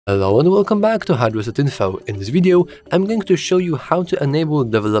Hello and welcome back to HardReset.Info. In this video, I'm going to show you how to enable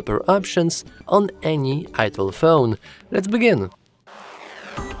developer options on any Itel phone. Let's begin!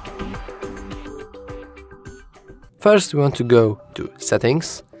 First, we want to go to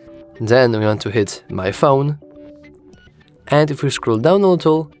Settings, then we want to hit My Phone, and if we scroll down a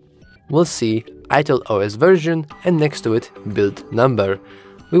little, we'll see Itel OS version and next to it build number.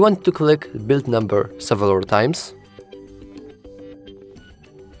 We want to click build number several times.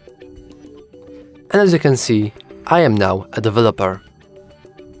 And as you can see, I am now a developer.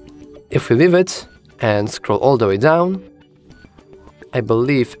 If we leave it and scroll all the way down, I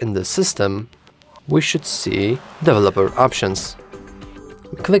believe in the system we should see developer options.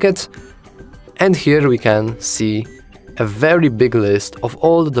 We click it, and here we can see a very big list of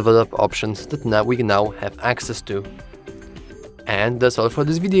all the developer options that we now have access to. And that's all for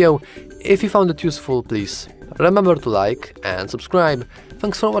this video. If you found it useful, please remember to like and subscribe.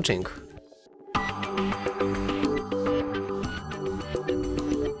 Thanks for watching.